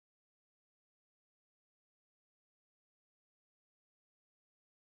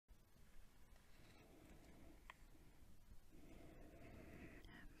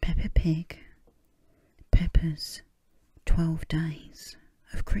Peppa Pig, Peppa's 12 Days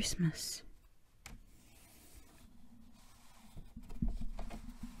of Christmas.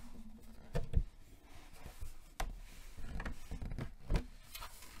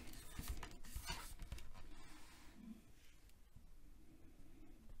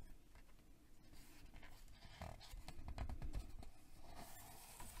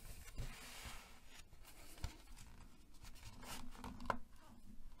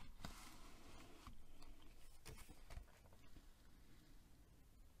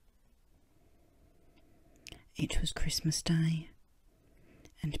 It was Christmas Day,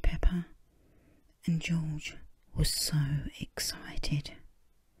 and Peppa and George were so excited.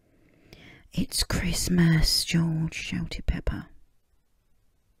 "It's Christmas," George shouted Peppa.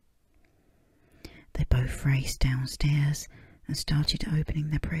 They both raced downstairs and started opening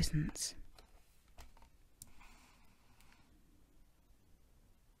their presents.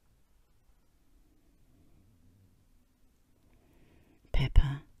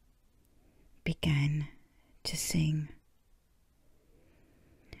 Peppa began to sing.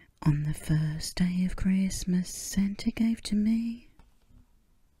 "On the first day of Christmas, Santa gave to me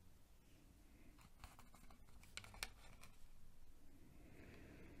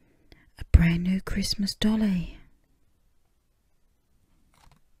a brand new Christmas dolly.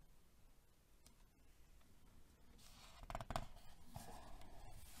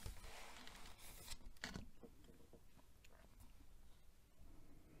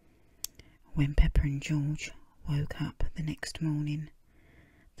 When Peppa and George woke up the next morning,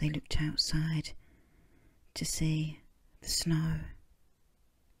 they looked outside to see the snow.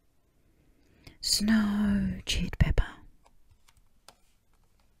 "Snow!" cheered Peppa.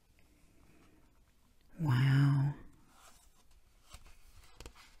 "Wow!"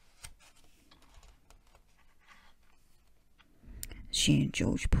 She and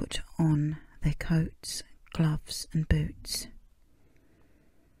George put on their coats, gloves and boots.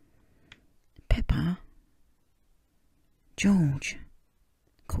 "Peppa, George,"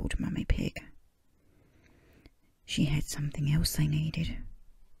 called Mummy Pig. She had something else they needed.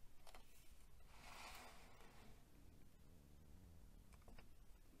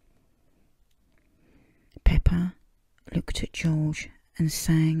 Peppa looked at George and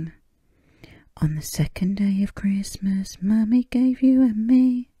sang, "On the second day of Christmas, Mummy gave you and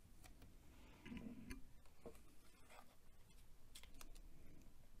me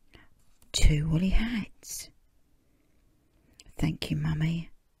two woolly hats." "Thank you, Mummy,"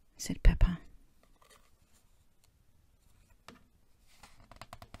 said Peppa.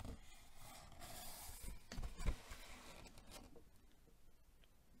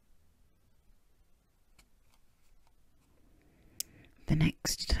 The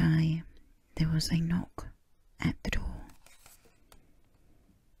next day there was a knock at the door.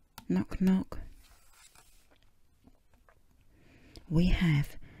 "Knock, knock." "We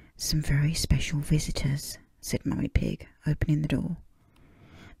have some very special visitors," said Mummy Pig, opening the door.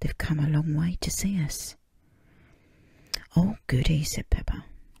 "They've come a long way to see us." "Oh, goody," said Peppa.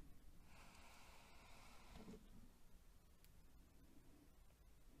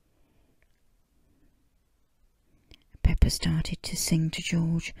 Peppa started to sing to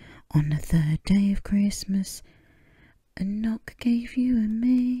George, "On the third day of Christmas, a knock gave you and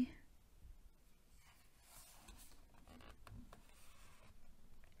me."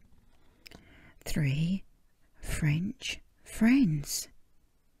 Three French friends.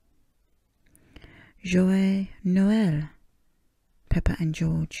 "Joyeux Noël," Peppa and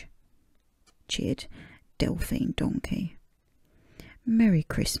George cheered Delphine Donkey. "Merry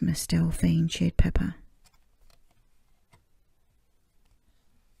Christmas, Delphine," cheered Peppa.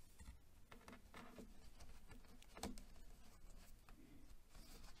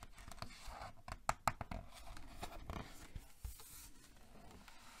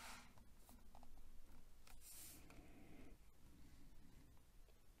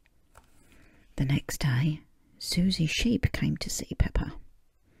 The next day, Susie Sheep came to see Peppa.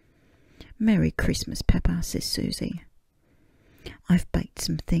 "Merry Christmas, Peppa," says Susie. "I've baked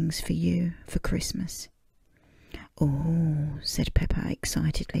some things for you for Christmas." "Oh," said Peppa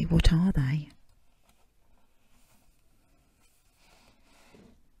excitedly. "What are they?"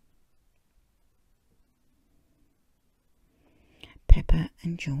 Peppa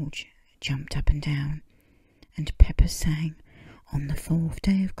and George jumped up and down, and Peppa sang, "On the fourth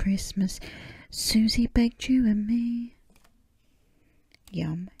day of Christmas, Susie baked you and me."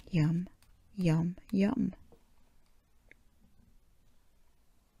 Yum, yum, yum, yum.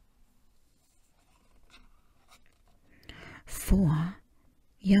 "4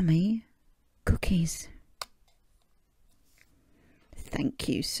 yummy cookies." Thank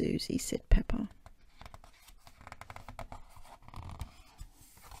you, Susie, said Peppa.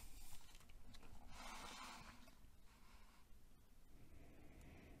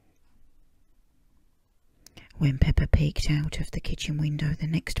 When Peppa peeked out of the kitchen window the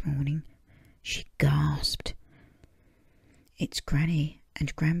next morning, she gasped. "It's Granny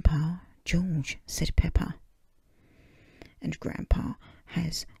and Grandpa George," said Peppa. "And Grandpa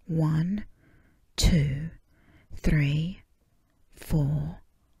has 1, 2, 3, 4,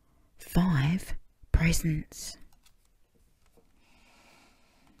 5 presents."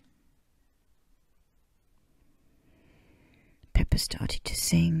 Peppa started to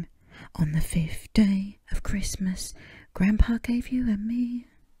sing. "On the 5th day of Christmas, Grandpa gave you and me."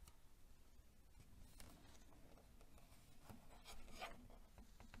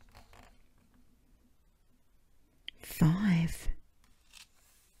 "5.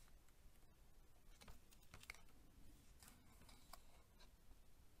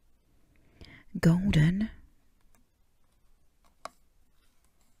 Golden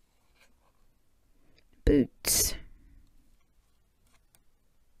boots."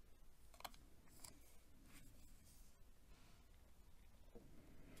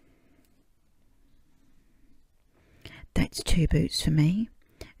 "That's 2 boots for me,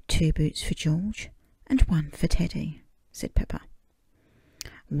 2 boots for George, and 1 for Teddy," said Peppa.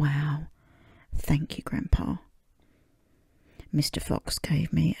 "Wow, thank you, Grandpa. Mr. Fox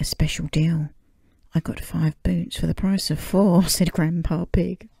gave me a special deal. I got 5 boots for the price of 4, said Grandpa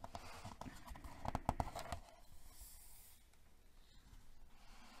Pig.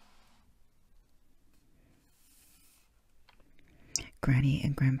 Granny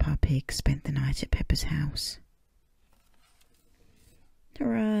and Grandpa Pig spent the night at Peppa's house.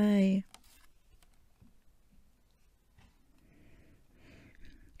 Hooray!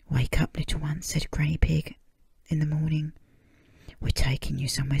 "Wake up, little one," said Granny Pig in the morning. "We're taking you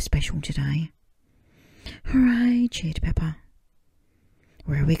somewhere special today." "Hooray!" cheered Peppa.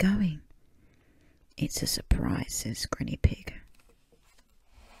 "Where are we going?" "It's a surprise," says Granny Pig.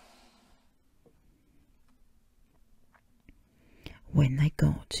 When they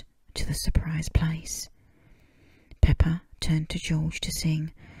got to the surprise place, Peppa turned to George to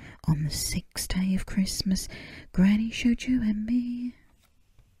sing, "On the 6th day of Christmas, Granny showed you and me."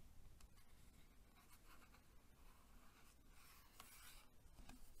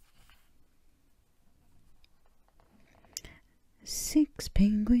 "6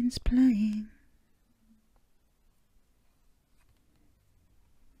 penguins playing."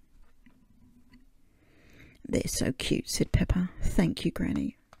 "They're so cute," said Peppa. "Thank you,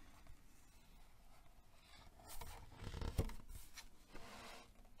 Granny."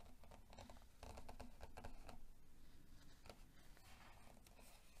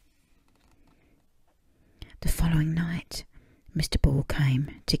 The following night, Mr. Ball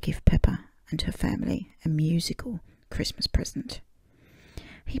came to give Peppa and her family a musical Christmas present.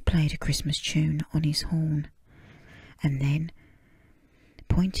 He played a Christmas tune on his horn and then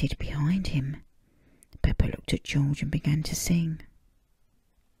pointed behind him. Peppa looked at George and began to sing.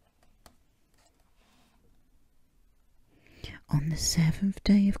 "On the 7th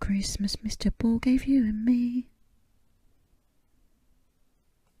day of Christmas, Mr. Ball gave you and me."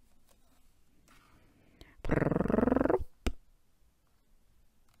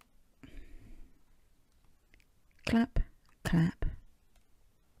 Clap, clap.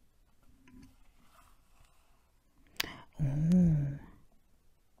 Oh.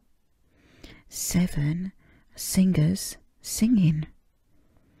 7 singers singing.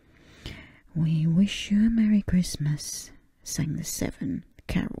 "We wish you a Merry Christmas," sang the 7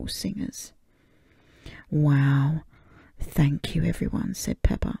 carol singers. "Wow, thank you everyone," said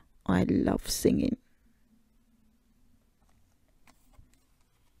Peppa. "I love singing."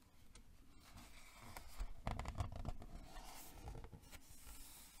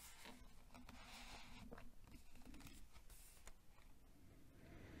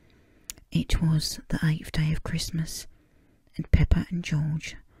 It was the 8th day of Christmas, and Peppa and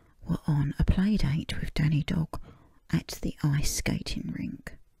George were on a play date with Danny Dog at the ice skating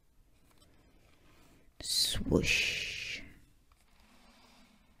rink. Swoosh!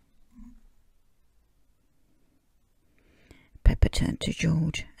 Peppa turned to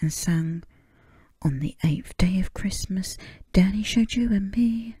George and sang, "On the 8th day of Christmas, Danny showed you and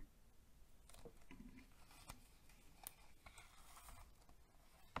me."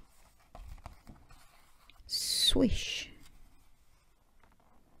 Swish.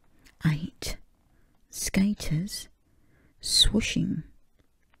 8 skaters swooshing.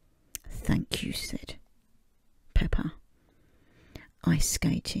 "Thank you," said Peppa. "Ice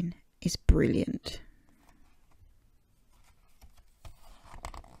skating is brilliant."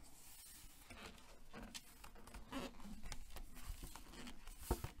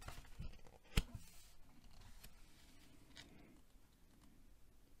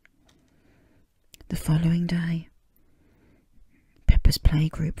 The following day, Peppa's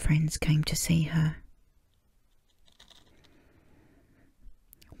playgroup friends came to see her.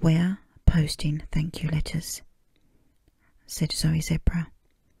 "We're posting thank you letters," said Zoe Zebra.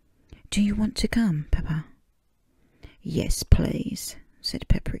 "Do you want to come, Peppa?" "Yes, please," said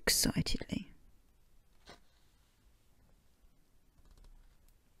Peppa excitedly.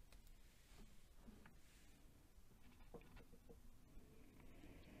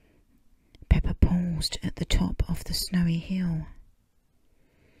 Peppa paused at the top of the snowy hill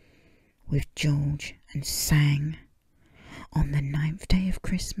with George and sang, "On the 9th day of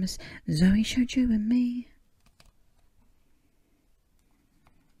Christmas, Zoe showed you and me."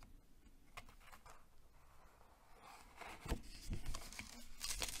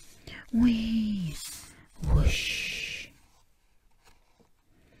 Whee! Whoosh!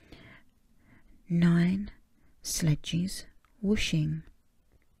 9 sledges whooshing.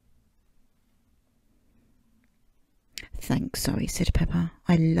 "Thanks, Zoe," said Peppa.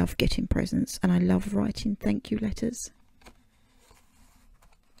 "I love getting presents and I love writing thank you letters."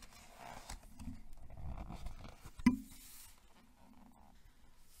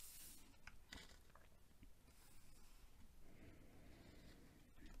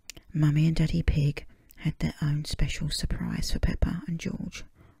 Mummy and Daddy Pig had their own special surprise for Peppa and George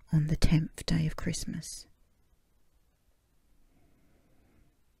on the 10th day of Christmas.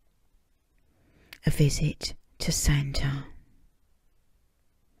 A visit to Santa.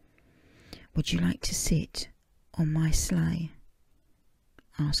 "Would you like to sit on my sleigh?"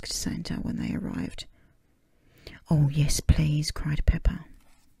 asked Santa when they arrived. "Oh, yes, please," cried Peppa.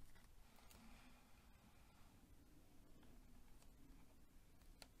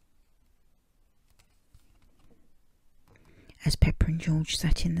 As Peppa and George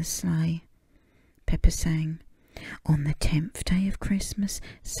sat in the sleigh, Peppa sang, "On the 10th day of Christmas,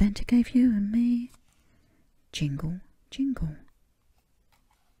 Santa gave you and me." Jingle, jingle.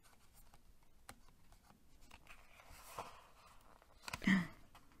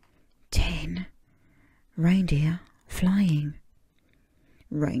 "10 reindeer flying."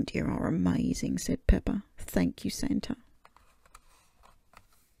 "Reindeer are amazing," said Peppa. "Thank you, Santa."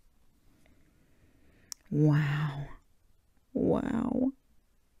 "Wow. Wow."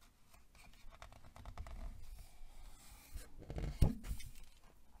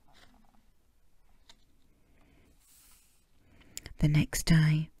 The next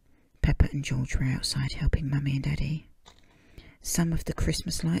day, Peppa and George were outside helping Mummy and Daddy. Some of the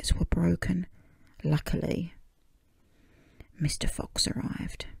Christmas lights were broken. Luckily, Mr. Fox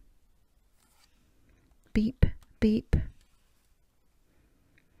arrived. "Beep, beep."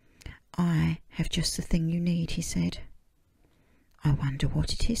 "I have just the thing you need," he said. "I wonder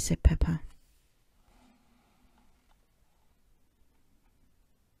what it is," said Peppa.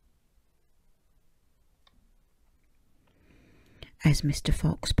 As Mr.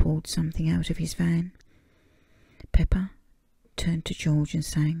 Fox pulled something out of his van, Peppa turned to George and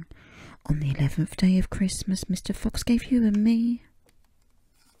sang, "On the 11th day of Christmas, Mr. Fox gave you and me."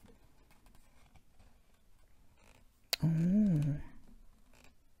 Oh,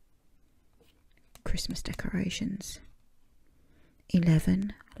 Christmas decorations.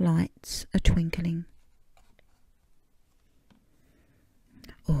 11 lights are twinkling.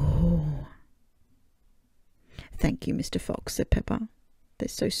 Oh. "Thank you, Mr. Fox," said Peppa. "They're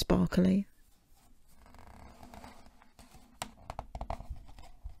so sparkly."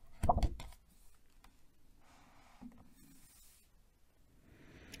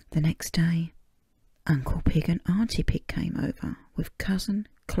 The next day, Uncle Pig and Auntie Pig came over with cousin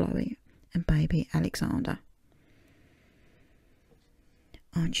Chloe and baby Alexander.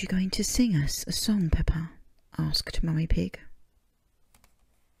 "Aren't you going to sing us a song, Peppa?" asked Mummy Pig.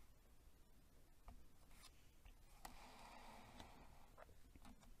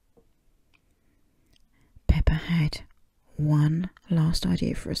 Peppa had one last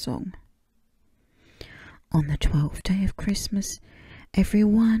idea for a song. "On the 12th day of Christmas,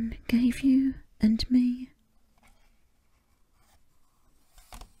 everyone gave you and me."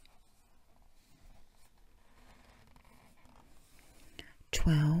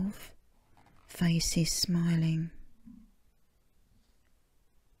 "12 faces smiling.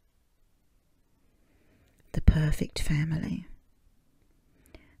 The perfect family."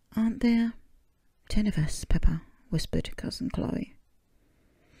 "Aren't there 10 of us, Peppa?" whispered cousin Chloe.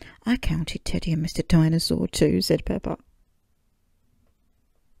 "I counted Teddy and Mr. Dinosaur too," said Peppa.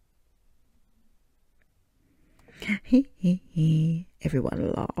 "Hee hee hee,"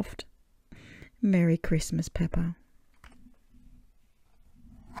 everyone laughed. "Merry Christmas, Peppa."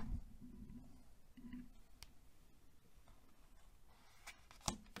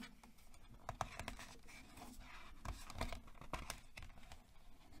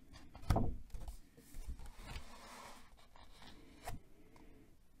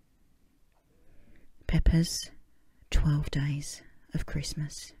 Peppa's 12 Days of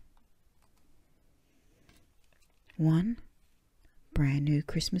Christmas. 1. Brand new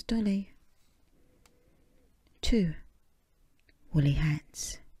Christmas dolly. 2. Woolly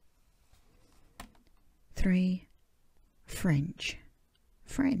hats. 3. French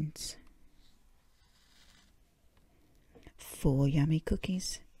friends. 4 yummy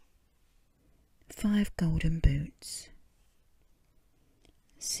cookies. 5 golden boots.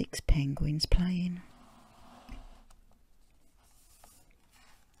 6 penguins playing.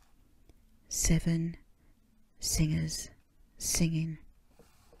 7 singers singing.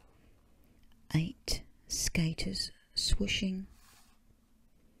 8 skaters swooshing.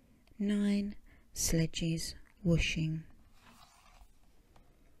 9 sledges whooshing.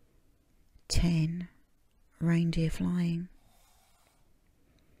 10 reindeer flying.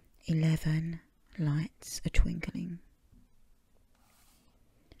 11 lights a twinkling.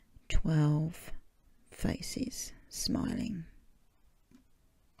 12 faces smiling.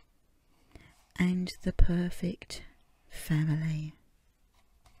 And the perfect family.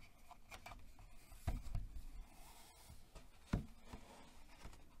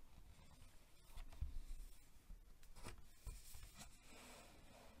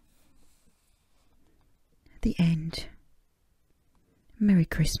 The end. Merry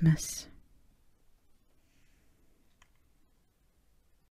Christmas.